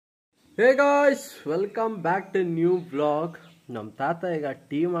Hey guys, welcome back to new blog. ನಮ್ಮ ತಾತ ಈಗ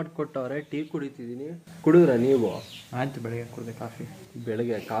ಟೀ ಮಾಡಿಕೊಟ್ಟವ್ರೆ, ಟೀ ಕುಡಿತಿದ್ದೀನಿ. ಕುಡಿದ್ರ ನೀವು? ಆಯ್ತು, ಬೆಳಗ್ಗೆ ಕುಡಿದೆ ಕಾಫಿ.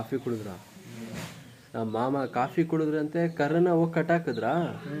 ಬೆಳಗ್ಗೆ ಕಾಫಿ ಕುಡಿದ್ರ? ನಮ್ಮ ಮಾಮ ಕಾಫಿ ಕುಡಿದ್ರಂತೆ, ಕರ್ರನ ಹೋಗಿ ಕಟ್ಟಾಕಿದ್ರಾ?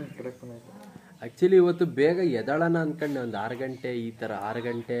 ಆ್ಯಕ್ಚುಲಿ ಇವತ್ತು ಬೇಗ ಎದಳೋಣ ಅನ್ಕೊಂಡೆ, ಒಂದು 6 ಗಂಟೆ ಈ ಥರ 6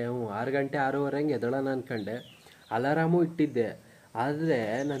 ಗಂಟೆ 6 ಗಂಟೆ 6:30 ಹಂಗೆ ಎದಳೋಣ ಅನ್ಕೊಂಡೆ. ಅಲಾರಾಮು ಇಟ್ಟಿದ್ದೆ, ಆದರೆ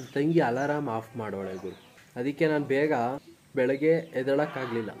ನನ್ನ ತಂಗಿ ಅಲಾರಾಮ್ ಆಫ್ ಮಾಡೋಳೆ ಗುರು. ಅದಕ್ಕೆ ನಾನು ಬೇಗ ಬೆಳಗ್ಗೆ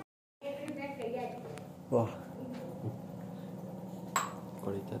ಎದಳಕ್ಕಾಗಲಿಲ್ಲ. ವಾಹ್,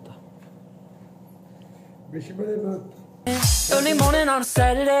 ಕೊಳಿತಾತ Early morning on a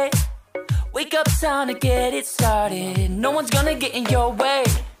Saturday, wake up time to get it started. No one's gonna get in your way.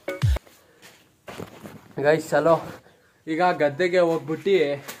 Guys ಚಲೋ, ಈಗ ಗದ್ದೆಗೆ ಹೋಗ್ಬಿಟ್ಟು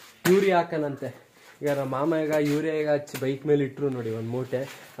ಯೂರಿಯಾ ಹಾಕನಂತೆ. ಈಗ ನಮ್ಮ ಮಾಮ ಈಗ ಯೂರಿಯಾ ಈಗ ಹಚ್ಚಿ ಬೈಕ್ ಮೇಲೆ ಇಟ್ಟರು ನೋಡಿ ಒಂದು ಮೂಟೆ.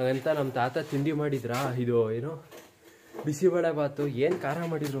 ಹಾಗಂತ ನಮ್ಮ ತಾತ ತಿಂಡಿ ಮಾಡಿದ್ರಾ, ಇದು ಏನು ಬಿಸಿಬೇಳೆ ಬಾತು. ಏನು ಖಾರ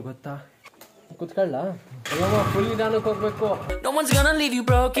ಮಾಡಿದ್ರು ಗೊತ್ತಾ? ಕುತ್ಕೊಳ್ಳ ಫುಲ್ ನಿಧಾನಕ್ಕೆ ಹೋಗ್ಬೇಕು. No one's gonna leave you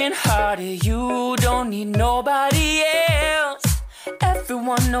broken hearted. You don't need nobody else.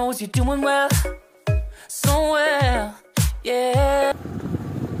 Everyone knows you're doing well, so well, yeah.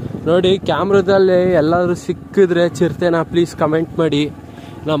 ನೋಡಿ, ಕ್ಯಾಮ್ರಾದಲ್ಲಿ ಎಲ್ಲಾದ್ರೂ ಸಿಕ್ಕಿದ್ರೆ ಚಿರತೆನ ಪ್ಲೀಸ್ ಕಮೆಂಟ್ ಮಾಡಿ.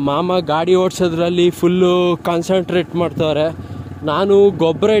 ನಮ್ಮ ಮಾಮ ಗಾಡಿ ಓಡಿಸೋದ್ರಲ್ಲಿ ಫುಲ್ಲು ಕಾನ್ಸಂಟ್ರೇಟ್ ಮಾಡ್ತವ್ರೆ, ನಾನು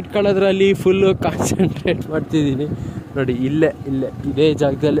ಗೊಬ್ಬರ ಇಟ್ಕೊಳ್ಳೋದ್ರಲ್ಲಿ ಫುಲ್ಲು ಕಾನ್ಸಂಟ್ರೇಟ್ ಮಾಡ್ತಿದ್ದೀನಿ. ನೋಡಿ, ಇಲ್ಲೇ ಇದೇ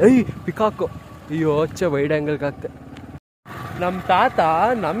ಜಾಗದಲ್ಲಿ ಪಿಕಾಕು. ಅಯ್ಯೋ ಹೊಚ್ಚೆ ವೈಡ್ ಆ್ಯಂಗಲ್ಗೆ ಆಗ್ತೆ. ನಮ್ಮ ತಾತ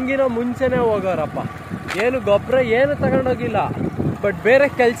ನಮಗಿನ ಮುಂಚೆನೇ ಹೋಗೋರಪ್ಪ, ಏನು ಗೊಬ್ಬರ ಏನು ತಗೊಂಡೋಗಿಲ್ಲ, ಬಟ್ ಬೇರೆ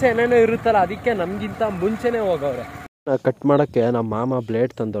ಕೆಲಸ ಏನೇನೋ ಇರುತ್ತಲ್ಲ, ಅದಕ್ಕೆ ನಮಗಿಂತ ಮುಂಚೆನೇ ಹೋಗೋರೆ. ಕಟ್ ಮಾಡೋಕ್ಕೆ ನಮ್ಮ ಮಾಮ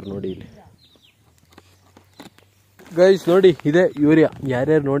ಬ್ಲೇಡ್ ತಂದವ್ರು ನೋಡಿ ಇಲ್ಲಿ. ಗೈಸ್ ನೋಡಿ, ಇದೇ ಯೂರಿಯಾ.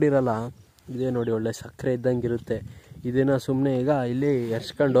 ಯಾರ್ಯಾರು ನೋಡಿರಲ್ಲ, ಇದೇ ನೋಡಿ, ಒಳ್ಳೆ ಸಕ್ಕರೆ ಇದ್ದಂಗೆ ಇರುತ್ತೆ. ಇದನ್ನು ಸುಮ್ಮನೆ ಈಗ ಇಲ್ಲಿ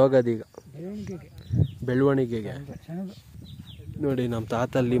ಎರ್ಸ್ಕೊಂಡು ಹೋಗೋದೀಗ ಬೆಳವಣಿಗೆಗೆ. ನೋಡಿ, ನಮ್ಮ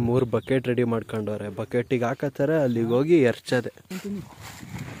ತಾತ ಅಲ್ಲಿ 3 ಬಕೆಟ್ ರೆಡಿ ಮಾಡ್ಕೊಂಡವ್ರೆ. ಬಕೆಟಿಗೆ ಹಾಕತ್ತಾರೆ, ಅಲ್ಲಿಗೆ ಹೋಗಿ ಎರ್ಚದೆ.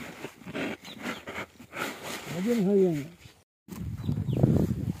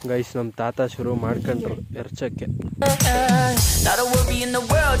 ಗೈಸ್, ನಮ್ಮ ತಾತ ಶುರು ಮಾಡ್ಕೊಂಡ್ರು ಎರ್ಚಕ್ಕೆ.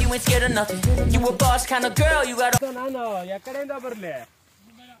 ನಾನು ಯಾಕಡೆಯಿಂದ ಬರ್ಲಿ?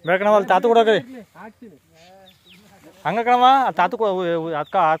 ಬೇಕಣವ ಅಲ್ಲಿ ತಾತು ಕೊಡೋಕೆ ಹಂಗ ಕಣವ, ತಾತು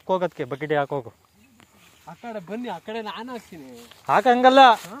ಹಾಕೋಗತ್ಕೆ ಬಕೆಟಿಗೆ ಹಾಕೋಕು. ಆ ಕಡೆ ಬನ್ನಿ, ಆ ಕಡೆ ನಾನು ಹಾಕ್ತೀನಿ. ಹಾಕ ಹಂಗಲ್ಲ,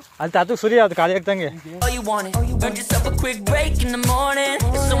 ಅಲ್ಲಿ ತಾತು ಸುರಿ ಅದು ಖಾಲಿ ಆಗ್ತಂಗೆ.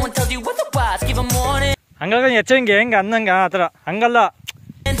 ಹಂಗಾಗ ಹೆಚ್ಚಂಗೆ ಹೆಂಗ ಅನ್ನಂಗ ಆತರ ಹಂಗಲ್ಲ.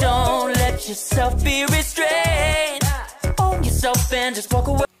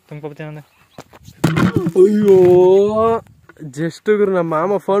 ತುಂಬ್ಕೊಬತ್ತೀನಿ. ಅಯ್ಯೋ, ಜಸ್ಟ್ ನಮ್ಮ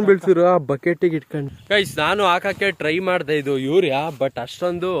ಮಾಮ ಫೋನ್ ಬೀಳ್ಸಿರು, ಆ ಬಕೆಟಿಗೆ ಇಟ್ಕೊಂಡು. ಗೈಸ್, ನಾನು ಹಾಕಕ್ಕೆ ಟ್ರೈ ಮಾಡಿದೆ ಇದು ಯೂರಿಯಾ, ಬಟ್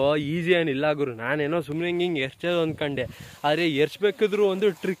ಅಷ್ಟೊಂದು ಈಸಿ ಏನಿಲ್ಲ ಗುರು. ನಾನೇನೋ ಸುಮ್ಮನೆ ಹಿಂಗೆ ಎರ್ಚೋದು ಅಂದ್ಕೊಂಡೆ, ಆದರೆ ಎರ್ಚ್ಬೇಕಿದ್ರು ಒಂದು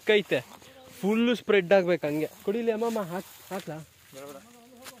ಟ್ರಿಕ್ ಐತೆ. ಫುಲ್ಲು ಸ್ಪ್ರೆಡ್ ಆಗ್ಬೇಕು ಹಂಗೆ. ಕುಡಿಲಿ ಅಮ್ಮಮ್ಮ, ಹಾಕ್ಲಾ?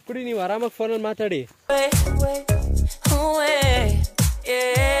 ಕುಡಿ, ನೀವು ಆರಾಮಾಗಿ ಫೋನಲ್ಲಿ ಮಾತಾಡಿ.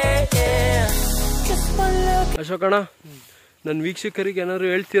 ಅಶೋಕಣ್ಣ, ನನ್ನ ವೀಕ್ಷಕರಿಗೆ ಏನಾದ್ರು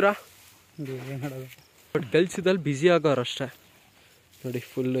ಹೇಳ್ತೀರಾ? ಬಟ್ ಕೆಲ್ಸದಲ್ಲಿ ಬ್ಯುಸಿ ಆಗೋರು ಅಷ್ಟೇ. ನೋಡಿ,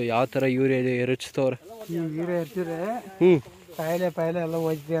 ಫುಲ್ ಯಾವ ಥರ ಯೂರಿಯಾ ಎರಚ್ತವ್ರೆ. ಯೂರಿಯಾ ಎರ್ಚಿದ್ರೆ ಕಾಯಿಲೆ ಎಲ್ಲ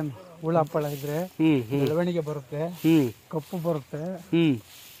ಹೋಯ್ತೆ, ಹುಳ ಹಪ್ಪಳ ಇದ್ರೆ ಬೆಳವಣಿಗೆ ಬರುತ್ತೆ, ಕಪ್ಪು ಬರುತ್ತೆ.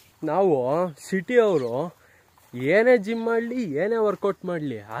 ನಾವು ಸಿಟಿ ಅವರು ಏನೇ ಜಿಮ್ ಮಾಡಲಿ, ಏನೇ ವರ್ಕೌಟ್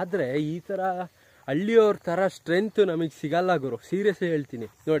ಮಾಡಲಿ, ಆದರೆ ಈ ಥರ ಹಳ್ಳಿಯವ್ರ ಥರ ಸ್ಟ್ರೆಂತ್ ನಮಗೆ ಸಿಗಲ್ಲ ಗುರು. ಸೀರಿಯಸ್ಲಿ ಹೇಳ್ತೀನಿ.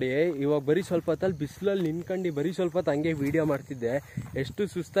 ನೋಡಿ, ಇವಾಗ ಬರೀ ಸ್ವಲ್ಪ ಹೊತ್ತಲ್ಲಿ ಬಿಸಿಲಲ್ಲಿ ನಿಂತ್ಕೊಂಡು ಬರೀ ಸ್ವಲ್ಪ ಹೊತ್ತು ಹಂಗೆ ವೀಡಿಯೋ ಮಾಡ್ತಿದ್ದೆ. ಎಷ್ಟು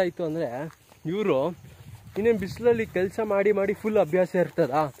ಸುಸ್ತಾಯಿತು ಅಂದರೆ, ಇವರು ಇನ್ನೇನು ಬಿಸಿಲಲ್ಲಿ ಕೆಲಸ ಮಾಡಿ ಫುಲ್ ಅಭ್ಯಾಸ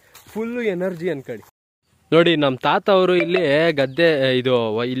ಇರ್ತದ, ಫುಲ್ಲು ಎನರ್ಜಿ ಅನ್ಕೊಳ್ಳಿ. ನೋಡಿ, ನಮ್ಮ ತಾತ ಅವರು ಇಲ್ಲಿ ಗದ್ದೆ ಇದು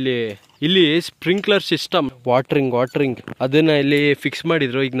ಇಲ್ಲಿ ಸ್ಪ್ರಿಂಕ್ಲರ್ ಸಿಸ್ಟಮ್ ವಾಟ್ರಿಂಗ್ ಅದನ್ನ ಇಲ್ಲಿ ಫಿಕ್ಸ್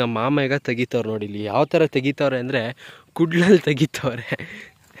ಮಾಡಿದ್ರು. ಈಗ ನಮ್ಮ ಮಾಮ ಈಗ ತೆಗಿತವ್ರು. ನೋಡಿ, ಇಲ್ಲಿ ಯಾವ ಥರ ತೆಗಿತವ್ರೆ ಅಂದರೆ ಕುಡ್ಲಲ್ಲಿ ತೆಗಿತವ್ರೆ.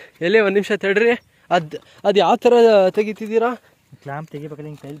 ಎಲ್ಲೇ ಒಂದು ನಿಮಿಷ ತಡ್ರಿ, ಅದು ಯಾವ ಥರ ತೆಗಿತಿದ್ದೀರಾ? ಕ್ಲಾಂಪ್ ತೆಗಿಬೇಕಲ್ಲ,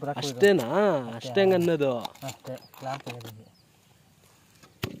 ಹಿಂಗೆ ಕೈಲಿ ಬರಕ್ಕೆ. ಅಷ್ಟೇನಾ? ಅಷ್ಟೇ ಅನ್ನೋದು? ಅಷ್ಟೇ, ಕ್ಲಾಂಪ್ ತೆಗಿಬೇಕು.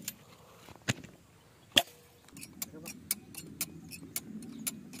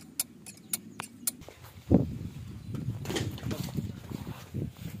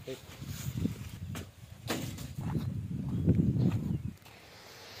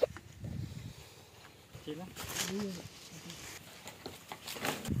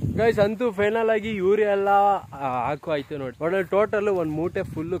 ಗೈಸ್, ಅಂತೂ ಫೈನಲ್ ಆಗಿ ಯೂರಿಯಾ ಎಲ್ಲ ಹಾಕು ಆಯ್ತು. ನೋಡಿ, ಒಳ್ಳೆ ಟೋಟಲ್ ಒಂದು ಮೂಟೆ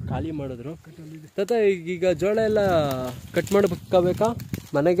ಫುಲ್ಲು ಖಾಲಿ ಮಾಡಿದ್ರು. ತಾತ, ಈಗ ಜೋಳ ಎಲ್ಲ ಕಟ್ ಮಾಡ್ಬೇಕಾ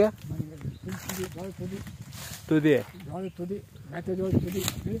ಮನೆಗೆ? ತುದಿ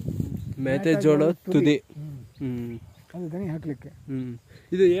ಮೇತೆ ಜೋಳ ತುದಿ. ಅದು ದನಿ ಹಾಕ್ಲಿಕ್ಕೆ.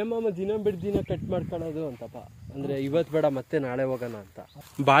 ಇದು ಏಮಾಮ ದಿನ ಬಿಟ್ಟು ದಿನ ಕಟ್ ಮಾಡ್ಕೊಳ್ಳೋದು ಅಂತಪ್ಪ. ಅಂದರೆ ಇವತ್ತು ಬೇಡ ಮತ್ತೆ ನಾಳೆ ಹೋಗೋಣ ಅಂತ.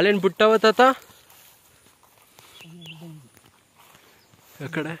 ಬಾಳೆಹಣ್ಣು ಬಿಟ್ಟವ ತಾತ ಆ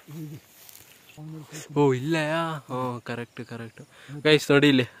ಕಡೆ? ಓ ಇಲ್ಲೇ. ಹಾಂ ಕರೆಕ್ಟ್ ಗೈಸ್ ನೋಡಿ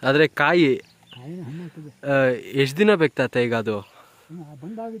ಇಲ್ಲಿ. ಆದರೆ ಕಾಯಿ ಎಷ್ಟು ದಿನ ಬೇಕು ತಾತ ಈಗ? ಅದು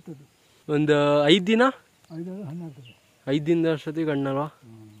ಒಂದು 5 ದಿನ, 5 ದಿನದ ಅಷ್ಟೊತ್ತಿಗೆ ಹಣ್ಣಲ್ವಾ?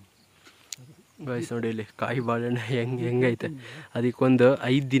 ಗೈಸ್ ನೋಡಿ ಇಲ್ಲಿ ಕಾಯಿ ಬಾಳೆಹಣ್ಣು ಹೆಂಗೈತೆ. ಅದಕ್ಕೊಂದು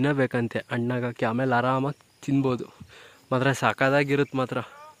 5 ದಿನ ಬೇಕಂತೆ ಹಣ್ಣಾಗಕ್ಕೆ. ಆಮೇಲೆ ಆರಾಮಾಗಿ ತಿನ್ಬೋದು. ಮಾತ್ರ ಸಾಕಾದಾಗಿರುತ್ತೆ ಮಾತ್ರ.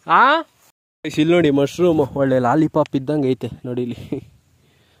 ಇಲ್ಲಿ ನೋಡಿ ಮಶ್ರೂಮ್ ಒಳ್ಳೆ ಲಾಲಿಪಾಪ್ ಇದ್ದಂಗೆ ಐತೆ ನೋಡಿ ಇಲ್ಲಿ.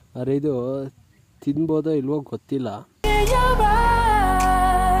 ಅರೆ ಇದು ತಿನ್ಬೋದೋ ಇಲ್ವೋ ಗೊತ್ತಿಲ್ಲ.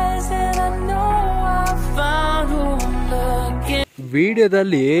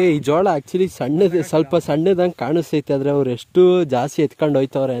 ವಿಡಿಯೋದಲ್ಲಿ ಈ ಜೋಳ ಆ್ಯಕ್ಚುಲಿ ಸ್ವಲ್ಪ ಸಣ್ಣದಂಗೆ ಕಾಣಿಸ್ತೈತೆ. ಆದರೆ ಅವ್ರು ಎಷ್ಟು ಜಾಸ್ತಿ ಎತ್ಕೊಂಡು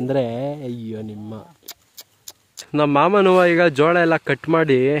ಹೋಯ್ತವ್ರೆ ಅಂದರೆ ಅಯ್ಯೋ ನಿಮ್ಮ ಮಾಮನೂ ಈಗ ಜೋಳ ಎಲ್ಲ ಕಟ್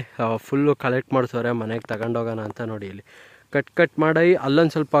ಮಾಡಿ ಫುಲ್ಲು ಕಲೆಕ್ಟ್ ಮಾಡ್ತವ್ರೆ ಮನೆಗೆ ತಗೊಂಡೋಗೋಣ ಅಂತ. ನೋಡಿ ಇಲ್ಲಿ ಕಟ್ ಮಾಡಿ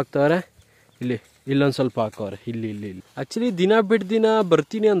ಅಲ್ಲೊಂದು ಸ್ವಲ್ಪ ಹಾಕ್ತವ್ರೆ, ಇಲ್ಲೊಂದು ಸ್ವಲ್ಪ ಹಾಕವ್ರೆ, ಇಲ್ಲಿ ಆ್ಯಕ್ಚುಲಿ ದಿನ ಬಿಟ್ಟು ದಿನ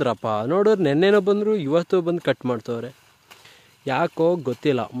ಬರ್ತೀನಿ ಅಂದ್ರಪ್ಪ. ನೋಡೋರು ನೆನ್ನೆನೋ ಬಂದರು, ಇವತ್ತು ಬಂದು ಕಟ್ ಮಾಡ್ತವ್ರೆ. ಯಾಕೋ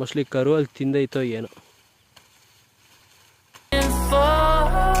ಗೊತ್ತಿಲ್ಲ, ಮೋಸ್ಟ್ಲಿ ಕರು ಅಲ್ಲಿ ತಿಂದೈತೋ ಏನೋ.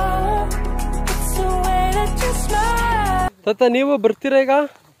 ತಾತ ನೀವು ಬರ್ತೀರಾ ಈಗ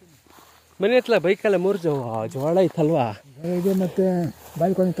ಮನೆ ಹತ್ರ? ಬೈಕಲ್ಲ 3 ಜೋಳ ಐತಲ್ವಾ? ಮತ್ತೆ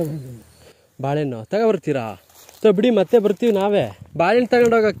ಬಾಳೆಹಣ್ಣು ತಗೊಬರ್ತೀರಾ? ಬಿಡಿ ಮತ್ತೆ ಬರ್ತೀವಿ ನಾವೇ ಬಾಳೆಹಣ್ಣು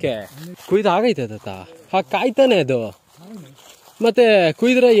ತಗೊಂಡೋಗಕ್ಕೆ. ಕುಯ್ದು ಆಗೈತೆ ತಾತ? ಕಾಯ್ತಾನೆ ಅದು. ಮತ್ತೆ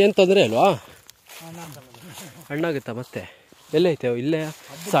ಕುಯ್ದ್ರೆ ಏನು ತೊಂದರೆ ಅಲ್ವಾ? ಹಣ್ಣಾಗುತ್ತಾ ಮತ್ತೆ? ಎಲ್ಲೈತೆ? ಇಲ್ಲೇ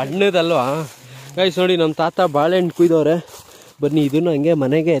ಸಣ್ಣದಲ್ವಾ? ಗೈಸ್ ನೋಡಿ ನಮ್ಮ ತಾತ ಬಾಳೆಹಣ್ಣು ಕುಯ್ದವ್ರೆ. ಬನ್ನಿ ಇದನ್ನು ಹಂಗೆ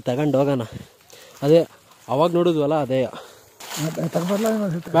ಮನೆಗೆ ತಗೊಂಡೋಗೋಣ. ಅದೇ ಅವಾಗ ನೋಡಿದ್ವಲ್ಲ ಅದೇ.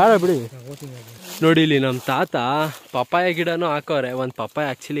 ಬೇಡ ಬಿಡಿ. ನೋಡಿ ಇಲ್ಲಿ ನಮ್ಮ ತಾತ ಪಪ್ಪಾಯ ಗಿಡನೂ ಹಾಕವ್ರೆ. ಒಂದು ಪಪ್ಪಾಯ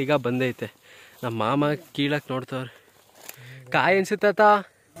ಆ್ಯಕ್ಚುಲಿ ಈಗ ಬಂದೈತೆ. ನಮ್ಮ ಮಾಮ ಕೀಳಕ್ಕೆ ನೋಡ್ತವ್ರೆ. ಕಾಯಿ ಅನ್ಸುತ್ತಾತ?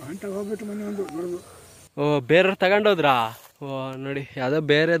 ಓ ಬೇರೆಯವ್ರು ತಗೊಂಡೋದ್ರಾ? ಓ ನೋಡಿ ಯಾವುದೋ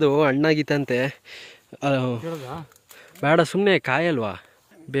ಬೇರೆದು ಹಣ್ಣಾಗಿತ್ತಂತೆ. ಬೇಡ ಸುಮ್ಮನೆ ಕಾಯಲ್ವಾ,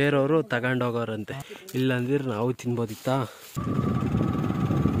 ಬೇರೆಯವರು ತಗೊಂಡೋಗೋರಂತೆ. ಇಲ್ಲಂದಿದ್ರೆ ನಾವು ತಿನ್ಬೋದಿತ್ತಾ?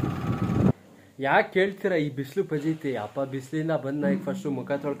 ಯಾಕೆ ಕೇಳ್ತೀರಾ? ಈ ಬಿಸಿಲು ಪಜೀತಿ ಅಪ್ಪ. ಬಿಸಿಲಿಂದ ಬಂದು ಈಗ ಫಸ್ಟು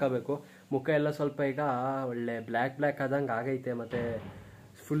ಮುಖ ತೊಳ್ಕೋಬೇಕು. ಮುಖ ಎಲ್ಲ ಸ್ವಲ್ಪ ಈಗ ಒಳ್ಳೆ ಬ್ಲ್ಯಾಕ್ ಆದಂಗೆ ಆಗೈತೆ. ಮತ್ತು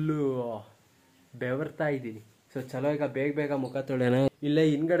ಫುಲ್ಲು ಬೆವರ್ತಾ ಇದ್ದೀನಿ. ಸೊ ಚಲೋ ಈಗ ಬೇಗ ಮುಖ ತೊಳೆಯೋಣ. ಇಲ್ಲೇ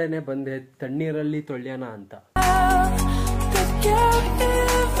ಹಿಂದ್ಗಡೆನೆ ಬಂದೆ ತಣ್ಣೀರಲ್ಲಿ ತೊಳ್ಯೋಣ ಅಂತ.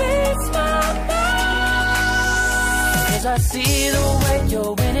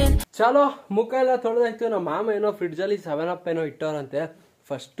 ಚಲೋ ಮುಖ ಎಲ್ಲ ತೊಳೆದಾಯ್ತು. ನಮ್ಮ ಮಾಮ ಏನೋ ಫ್ರಿಡ್ಜಲ್ಲಿ 7up ಏನೋ ಇಟ್ಟವ್ರಂತೆ.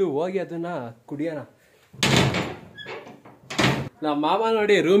 ಫಸ್ಟು ಹೋಗಿ ಅದನ್ನ ಕುಡಿಯೋಣ. ನಮ್ಮ ಮಾಮ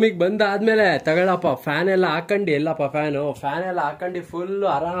ನೋಡಿ ರೂಮಿಗೆ ಬಂದಾದ್ಮೇಲೆ ತಗೊಳಪ್ಪ ಫ್ಯಾನ್ ಎಲ್ಲ ಹಾಕೊಂಡು, ಎಲ್ಲಪ್ಪ ಫ್ಯಾನ್ ಎಲ್ಲ ಹಾಕೊಂಡು ಫುಲ್ಲು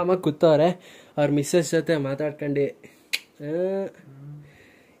ಆರಾಮಾಗಿ ಕೂತವ್ರೆ. ಅವ್ರ ಮಿಸ್ಸಸ್ ಜೊತೆ ಮಾತಾಡ್ಕೊಂಡು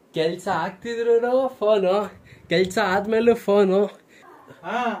ಕೆಲಸ ಆಗ್ತಿದ್ರು ಫೋನು, ಕೆಲಸ ಆದ್ಮೇಲೂ ಫೋನು.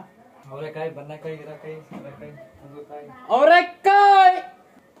 ಅವರೆಕಾಯಿ, ಬದನೆಕಾಯಿ, ಹೀರೆಕಾಯಿ, ಅವರೆಕಾಯಿ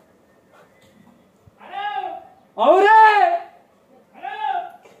ಅವರೇ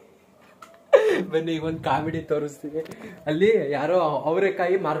ಬನ್ನಿ ಒಂದು ಕಾಮಿಡಿ ತೋರಿಸ್ತೀನಿ. ಅಲ್ಲಿ ಯಾರೋ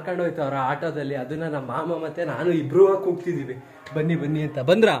ಅವರೆಕಾಯಿ ಮಾರ್ಕೊಂಡು ಹೋಯ್ತವ್ರ ಆಟೋದಲ್ಲಿ. ಅದನ್ನ ನಮ್ಮ ಮಾಮ ಮತ್ತೆ ನಾನು ಇಬ್ರು ಕೂಗ್ತಿದೀವಿ ಬನ್ನಿ ಅಂತ.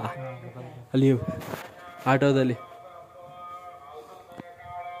 ಬಂದ್ರಾ ಅಲ್ಲಿ ಆಟೋದಲ್ಲಿ?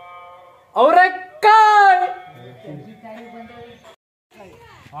 ಅವರೆಕಾಯಿ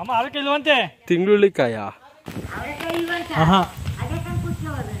ಇಲ್ವಂತೆ. ತಿಂಗ್ಳುಳ್ಳಿಕಾಯ?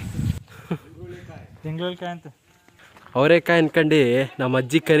 ತಿಂಗ್ಳುಳ್ಳಿಕಾಯಿ ಅಂತ ಅವರೆಕಾಯಿ ಅನ್ಕಂಡು ನಮ್ಮ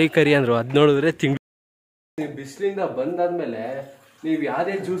ಅಜ್ಜಿ ಕರಿ ಅಂದ್ರು. ಅದ್ ನೋಡಿದ್ರೆ ಬಿಸಿಲಿಂದ ಬಂದಾದ್ಮೇಲೆ ನೀವ್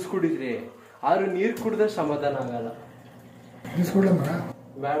ಯಾವ್ದೇ ಜ್ಯೂಸ್ ಕುಡಿದ್ರಿ ಆದ್ರೂ ನೀರ್ ಕುಡಿದ್ರೆ ಸಮಾಧಾನ ಆಗಲ್ಲ.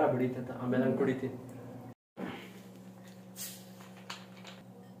 ಬೇಡ ಬಿಡಿತ ಆಮೇಲೆ ಹಂಗೆ ಕುಡಿತೀನಿ.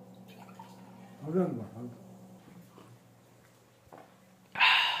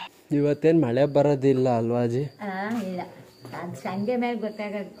 ಇವತ್ತೇನ್ ಮಳೆ ಬರೋದಿಲ್ಲ ಅಲ್ವಾ ಅಜ್ಜಿ? ಸಂಜೆ ಮೇಲೆ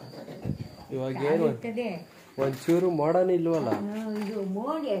ಗೊತ್ತಾಗದು. ಇವಾಗ ಏನು ಒಂಚೂರು ಮೋಡನೇ ಇಲ್ವಲ್ಲ? ಇದು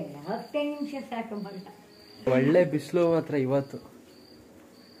ಮೋಡಿ ಅಲ್ಲ, 10 ನಿಮಿಷ ಸಾಕು ಮಳೆ. ಒಳ್ಳೆ ಬಿಸಿಲು ಮಾತ್ರ ಇವತ್ತು.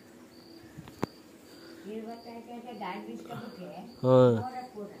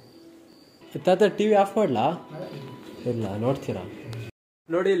 ತಾತ ಟಿವಿ ಆಫ್ ಮಾಡ್ಲಾ? ಇಲ್ಲ ನೋಡ್ತೀರಾ?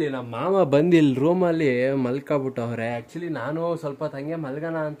 ನೋಡಿ ಇಲ್ಲಿ ನಮ್ಮ ಮಾಮ ಬಂದು ಇಲ್ಲಿ ರೂಮಲ್ಲಿ ಮಲ್ಕೊಬಿಟ್ಟವ್ರೆ. ಆ್ಯಕ್ಚುಲಿ ನಾನು ಸ್ವಲ್ಪ ಹಂಗೆ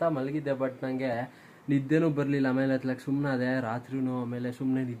ಮಲ್ಗೋಣ ಅಂತ ಮಲಗಿದ್ದೆ, ಬಟ್ ನನಗೆ ನಿದ್ದೆನೂ ಬರಲಿಲ್ಲ. ಆಮೇಲೆ ಅತ್ಲಾಗ ಸುಮ್ಮನೆ ಅದೇ ರಾತ್ರಿನೂ. ಆಮೇಲೆ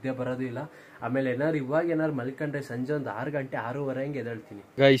ಸುಮ್ಮನೆ ನಿದ್ದೆ ಬರೋದು ಇಲ್ಲ. ಆಮೇಲೆ ಏನಾರು ಮಲ್ಕೊಂಡ್ರೆ ಸಂಜೆ ಒಂದು 6 ಗಂಟೆ 6:30 ಹಂಗೆ ಎದ್ದೇಳ್ತೀನಿ.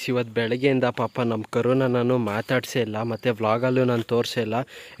 ಗೈಸ್ ಇವತ್ತು ಬೆಳಗ್ಗೆಯಿಂದ ಪಾಪ ನಮ್ಮ ಕರುನ ನಾನು ಮಾತಾಡ್ಸೇ ಇಲ್ಲ, ಮತ್ತು ವ್ಲಾಗಲ್ಲೂ ನಾನು ತೋರಿಸೇ ಇಲ್ಲ.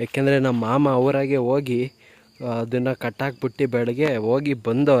 ಯಾಕೆಂದರೆ ನಮ್ಮ ಮಾಮ ಅವರಾಗೆ ಹೋಗಿ ಅದನ್ನು ಕಟ್ಟಾಕ್ಬಿಟ್ಟು ಬೆಳಗ್ಗೆ ಹೋಗಿ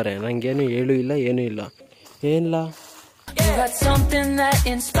ಬಂದವ್ರೆ. ನನಗೇನು ಹೇಳೂ ಇಲ್ಲ ಏನೂ ಇಲ್ಲ. ಏನಿಲ್ಲ. You got something that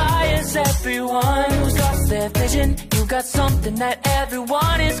inspires everyone who's lost their vision. You got something that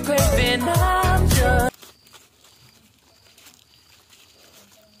everyone is craving. I'm just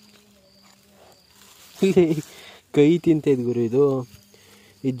ಕೈ ತಿಂತೈದು ಗುರು ಇದು.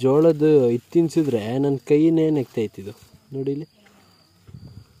 ಈ ಜೋಳದ ಇದು ತಿನ್ಸಿದ್ರೆ ನನ್ನ ಕೈನೇ ನೆಕ್ತೈತಿದು ನೋಡಿಲಿ.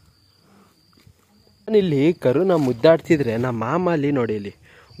 ನಾನಿಲ್ಲಿ ಕರುನ ಮುದ್ದಾಡ್ತಿದ್ರೆ ನಮ್ಮ ಮಾಮ ಅಲ್ಲಿ ನೋಡಿ ಇಲ್ಲಿ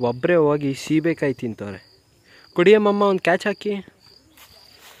ಒಬ್ಬರೇ ಹೋಗಿ ಸೀಬೆಕಾಯಿ ತಿಂತವ್ರೆ. ಕುಡಿಯಮ್ಮಮ್ಮ ಒಂದು ಕ್ಯಾಚ್ ಹಾಕಿ.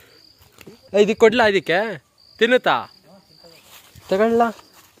 ಇದಕ್ಕೆ ಕೊಡ್ಲಾ? ಇದಕ್ಕೆ ತಿನ್ನುತ್ತಾ? ತಗೊಳ್ಳ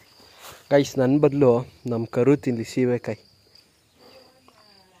ಗೈಸ್, ನನ್ನ ಬದಲು ನಮ್ಮ ಕರು ತಿನ್ನಲಿ ಸೀಬೆಕಾಯಿ.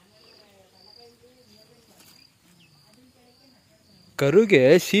 ಕರುಗೆ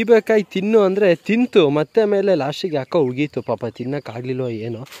ಸೀಬೆಕಾಯಿ ತಿನ್ನು ಅಂದರೆ ತಿಂತು, ಮತ್ತೆ ಮೇಲೆ ಲಾಸ್ಟಿಗೆ ಯಾಕೋ ಉಗೀತು ಪಾಪ, ತಿನ್ನೋಕ್ಕಾಗಲಿಲ್ಲೋ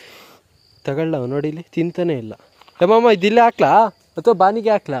ಏನೋ. ತಗೊಳ್ಳ ನೋಡಿಲಿ ತಿಂತಾನೆ ಇಲ್ಲ. ಮಾಮ ಇದಿಲ್ಲೇ ಹಾಕ್ಲಾ ಅಥವಾ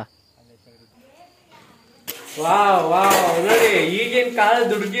ಬಾನಿಗೆ ಹಾಕ್ಲಾ? ವಾವ್ ವಾವ್ ನೋಡಿ, ಈಗಿನ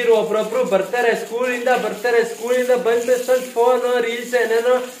ಕಾಲದ ಹುಡುಗಿರು ಒಬ್ರೊಬ್ರು ಬರ್ತಾರೆ, ಸ್ಕೂಲಿಂದ ಬಂದ ತಕ್ಷಣ ಫೋನ್ ರೀಲ್ಸ್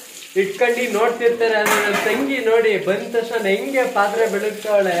ಏನೇನೋ ಇಟ್ಕೊಂಡು ನೋಡ್ತಿರ್ತಾರೆ. ಅದು ನನ್ನ ತಂಗಿ ನೋಡಿ ಬಂದ ತಕ್ಷಣ ಹೆಂಗೆ ಪಾತ್ರೆ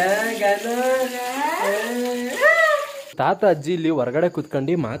ಬೆಳಗ್ತಾವಳೆ. ತಾತ ಅಜ್ಜಿ ಇಲ್ಲಿ ಹೊರಗಡೆ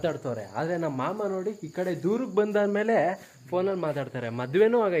ಕುತ್ಕೊಂಡು ಮಾತಾಡ್ತವ್ರೆ, ಆದ್ರೆ ನಮ್ಮ ಮಾಮ ನೋಡಿ ಈ ಕಡೆ ದೂರಕ್ಕೆ ಬಂದಾದ್ಮೇಲೆ ಫೋನಲ್ಲಿ ಮಾತಾಡ್ತಾರೆ.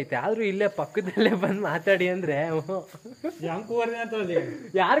 ಮದ್ವೆನೂ ಆಗೈತೆ, ಆದ್ರೂ ಇಲ್ಲೇ ಪಕ್ಕದಲ್ಲೇ ಬಂದು ಮಾತಾಡಿ ಅಂದ್ರೆ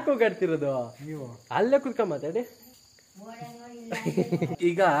ಯಾರು ಕೂಗಾಡ್ತಿರೋದು? ನೀವು ಅಲ್ಲೇ ಕುತ್ಕೊಂಡ್ ಮಾತಾಡಿ.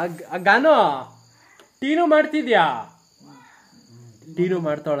 ಈಗ ಗಾನೋ ಟೀನು ಮಾಡ್ತಿದ್ಯಾ? ಟೀನು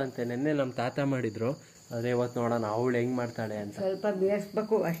ಮಾಡ್ತಾವಳಂತೆ. ನೆನ್ನೆ ನಮ್ಮ ತಾತ ಮಾಡಿದ್ರು, ಅದೇ ಇವತ್ತು ನೋಡೋಣ ಅವಳು ಹೆಂಗ್ ಮಾಡ್ತಾಳೆ ಅಂತ. ಸ್ವಲ್ಪ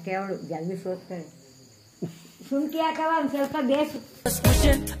ಬೇಯಿಸ್ಬೇಕು ಅಷ್ಟೇ, ಅವಳು ಜಲ್ದಿ ಸೋತ್ತಾಳೆ. ಶುಂಠಿ ಹಾಕವ ಒಂದು ಸ್ವಲ್ಪ ಬೇಯಿಸು.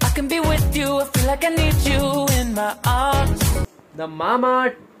 ನಮ್ಮ ಮಾಮ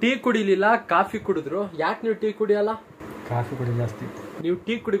ಟೀ ಕುಡಿಲಿಲ್ಲ, ಕಾಫಿ ಕುಡಿದ್ರು. ಯಾಕೆ ನೀವು ಟೀ ಕುಡಿಯಲ್ಲ? ಕಾಫಿ ಕುಡಿ ಜಾಸ್ತಿ. ನೀವು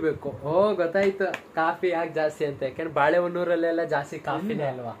ಟೀ ಕುಡಿಬೇಕು. ಗೊತ್ತಾಯ್ತು ಕಾಫಿ ಯಾಕೆ ಜಾಸ್ತಿ ಅಂತ. ಯಾಕಂದ್ರೆ ಬಾಳೆಹೊನ್ನೂರಲ್ಲೆಲ್ಲ ಜಾಸ್ತಿ ಕಾಫಿನೇ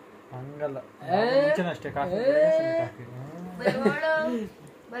ಅಲ್ವಾ? ಹಂಗಲ್ಲ, ಅಷ್ಟೇ ಕಾಫಿ.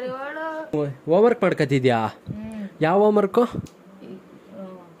 ಹೋಮ್ವರ್ಕ್ ಮಾಡ್ಕತಿದ್ಯಾ? ಯಾವ ಹೋಮ್ವರ್ಕು?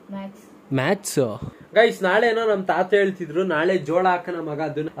 ಮ್ಯಾಥ್ಸ್. ಗೈಸ್, ನಾಳೆ ಏನೋ ನಮ್ಮ ತಾತ ಹೇಳ್ತಿದ್ರು ನಾಳೆ ಜೋಳ ಹಾಕನ ಮಗ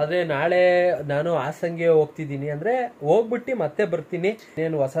ಅದನ್ನ. ಆದ್ರೆ ನಾಳೆ ನಾನು ಹಾಸನ್ಗೆ ಹೋಗ್ತಿದ್ದೀನಿ, ಅಂದ್ರೆ ಹೋಗ್ಬಿಟ್ಟು ಮತ್ತೆ ಬರ್ತೀನಿ.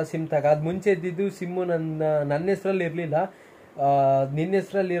 నేను ಹೊಸ ಸಿಮ್ ತಗ, ಅದ್ ಮುಂಚೆ ಇದ್ದಿದ್ದು ಸಿಮ್ಮು ನನ್ನ ಹೆಸರಲ್ಲಿ ಇರ್ಲಿಲ್ಲ, ನಿನ್ನ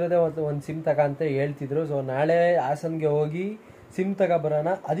ಹೆಸರಲ್ಲಿ ಇರೋದೇ ಒಂದು ಸಿಮ್ ತಗ ಅಂತ ಹೇಳ್ತಿದ್ರು. ಸೊ ನಾಳೆ ಹಾಸನ್ಗೆ ಹೋಗಿ ಸಿಮ್ ತಗ ಬರೋಣ.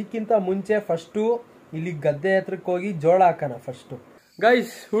 ಅದಕ್ಕಿಂತ ಮುಂಚೆ ಫಸ್ಟು ಇಲ್ಲಿ ಗದ್ದೆ ಹತ್ರಕ್ಕೆ ಹೋಗಿ ಜೋಳ ಹಾಕೋಣ ಫಸ್ಟು.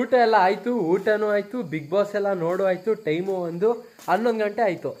 ಗೈಸ್, ಊಟ ಎಲ್ಲ ಆಯ್ತು, ಊಟನೂ ಆಯ್ತು, ಬಿಗ್ ಬಾಸ್ ಎಲ್ಲ ನೋಡು ಆಯ್ತು. ಟೈಮು 11 ಗಂಟೆ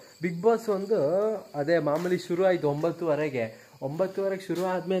ಆಯ್ತು. ಬಿಗ್ ಬಾಸ್ ಅದೇ ಮಾಮೂಲಿ ಶುರು ಆಯ್ತು 9:30ಗೆ. 9:30ಗೆ ಶುರು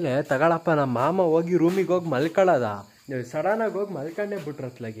ಆದ್ಮೇಲೆ ತಗೊಳಪ್ಪ ನಮ್ಮ ಮಾಮ ಹೋಗಿ ರೂಮಿಗೆ ಹೋಗಿ ಮಲ್ಕೊಳ್ಳೋದ. ಸಡನ್ ಆಗಿ ಹೋಗಿ ಮಲ್ಕೊಂಡೇ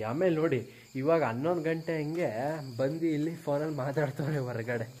ಬಿಟ್ರತ್ಲಾಗಿ. ಆಮೇಲೆ ನೋಡಿ ಇವಾಗ 11 ಗಂಟೆ ಹಿಂಗೆ ಬಂದು ಇಲ್ಲಿ ಫೋನಲ್ಲಿ ಮಾತಾಡ್ತವ್ರೆ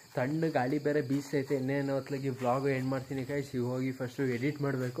ಹೊರಗಡೆ. ತಣ್ಣ ಗಾಳಿ ಬೇರೆ ಬೀಸೈತೆ. ಇನ್ನೇನು ಹೊತ್ಲಾಗಿ ವ್ಲಾಗು ಎಂಡ್ ಮಾಡ್ತೀನಿ ಗೈಸ್. ಈಗ ಹೋಗಿ ಫಸ್ಟು ಎಡಿಟ್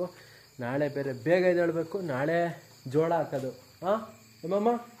ಮಾಡಬೇಕು. ನಾಳೆ ಬೇರೆ ಬೇಗ ಎದ್ದೇಳಬೇಕು. ನಾಳೆ ಜೋಳ ಹಾಕೋದು. ಅಮ್ಮಮ್ಮ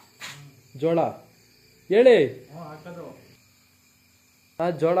ಜೋಳ ಹೇಳಿ.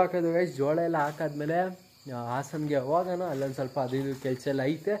 ಜೋಳ ಹಾಕೋದು ಗೈಸ್. ಜೋಳ ಎಲ್ಲ ಹಾಕಾದ್ಮೇಲೆ ಹಾಸನ್ಗೆ ಹೋಗೋಣ. ಅಲ್ಲೊಂದು ಸ್ವಲ್ಪ ಅದು ಇದು ಕೆಲಸ ಎಲ್ಲ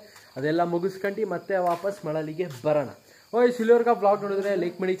ಐತೆ, ಅದೆಲ್ಲ ಮುಗಿಸ್ಕೊಂಡು ಮತ್ತೆ ವಾಪಸ್ ಮಳಲಿಗೆ ಬರೋಣ. ಇಲ್ಲಿವರೆಗೆ ಬ್ಲಾಗ್ ನೋಡಿದ್ರೆ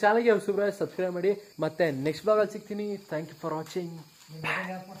ಲೈಕ್ ಮಾಡಿ, ಚಾನಲ್ಗೆ ಹೊಸಬ್ರೆ ಸಬ್ಸ್ಕ್ರೈಬ್ ಮಾಡಿ. ಮತ್ತೆ ನೆಕ್ಸ್ಟ್ ಬ್ಲಾಗಲ್ಲಿ ಸಿಗ್ತೀನಿ. Thank you for watching.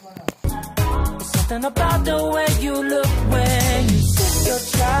 Something about the way you look when you sip your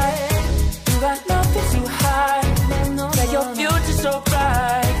chai. You got nothing to hide. Yeah, your future's so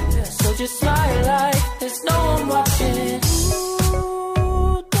bright. So just smile like there's no one watching.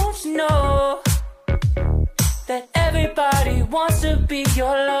 Ooh, don't you know that everybody wants to be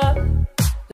your love?